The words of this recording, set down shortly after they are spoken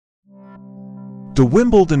The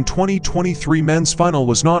Wimbledon 2023 men's final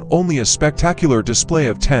was not only a spectacular display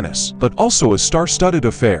of tennis, but also a star-studded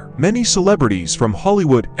affair. Many celebrities from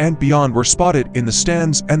Hollywood and beyond were spotted in the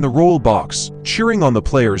stands and the royal box, cheering on the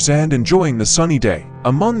players and enjoying the sunny day.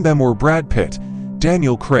 Among them were Brad Pitt,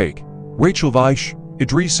 Daniel Craig, Rachel Weisz,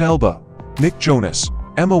 Idris Elba, Nick Jonas,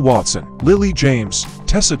 Emma Watson, Lily James,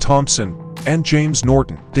 Tessa Thompson, and James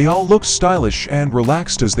Norton. They all looked stylish and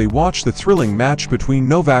relaxed as they watched the thrilling match between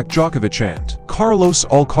Novak Djokovic and Carlos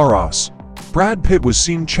Alcaraz. Brad Pitt was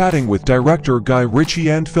seen chatting with director Guy Ritchie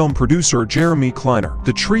and film producer Jeremy Kleiner.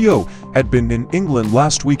 The trio had been in England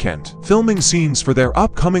last weekend, filming scenes for their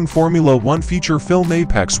upcoming Formula One feature film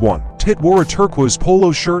Apex 1. Pitt wore a turquoise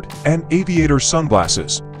polo shirt and aviator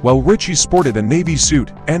sunglasses, while Ritchie sported a navy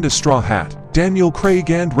suit and a straw hat. Daniel Craig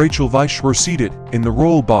and Rachel Weisz were seated in the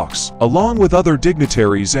royal box, along with other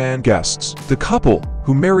dignitaries and guests. The couple,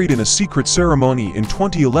 who married in a secret ceremony in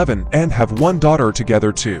 2011 and have one daughter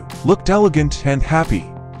together too, looked elegant and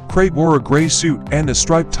happy. Craig wore a gray suit and a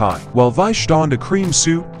striped tie, while Weisz donned a cream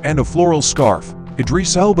suit and a floral scarf.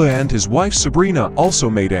 Idris Elba and his wife Sabrina also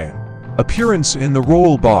made an appearance in the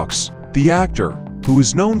royal box. The actor, who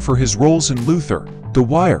is known for his roles in Luther, The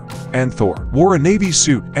Wire, and Thor, wore a navy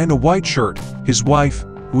suit and a white shirt. His wife,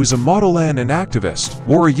 who is a model and an activist,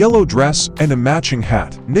 wore a yellow dress and a matching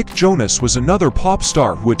hat. Nick Jonas was another pop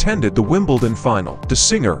star who attended the Wimbledon final. The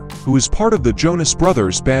singer, who is part of the Jonas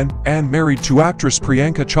Brothers band and married to actress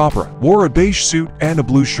Priyanka Chopra, wore a beige suit and a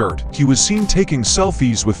blue shirt. He was seen taking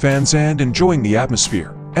selfies with fans and enjoying the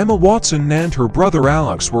atmosphere. Emma Watson and her brother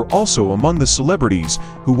Alex were also among the celebrities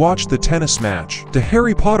who watched the tennis match. The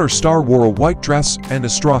Harry Potter star wore a white dress and a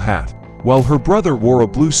straw hat, while her brother wore a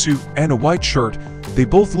blue suit and a white shirt. They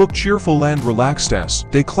both looked cheerful and relaxed as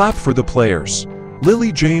they clapped for the players.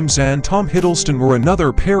 Lily James and Tom Hiddleston were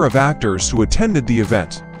another pair of actors who attended the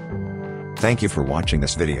event. Thank you for watching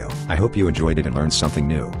this video. I hope you enjoyed it and learned something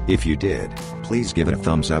new. If you did, please give it a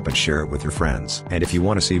thumbs up and share it with your friends. And if you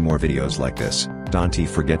want to see more videos like this, don't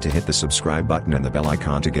forget to hit the subscribe button and the bell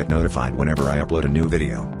icon to get notified whenever I upload a new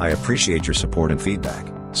video. I appreciate your support and feedback,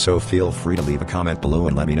 so feel free to leave a comment below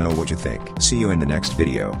and let me know what you think. See you in the next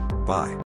video. Bye.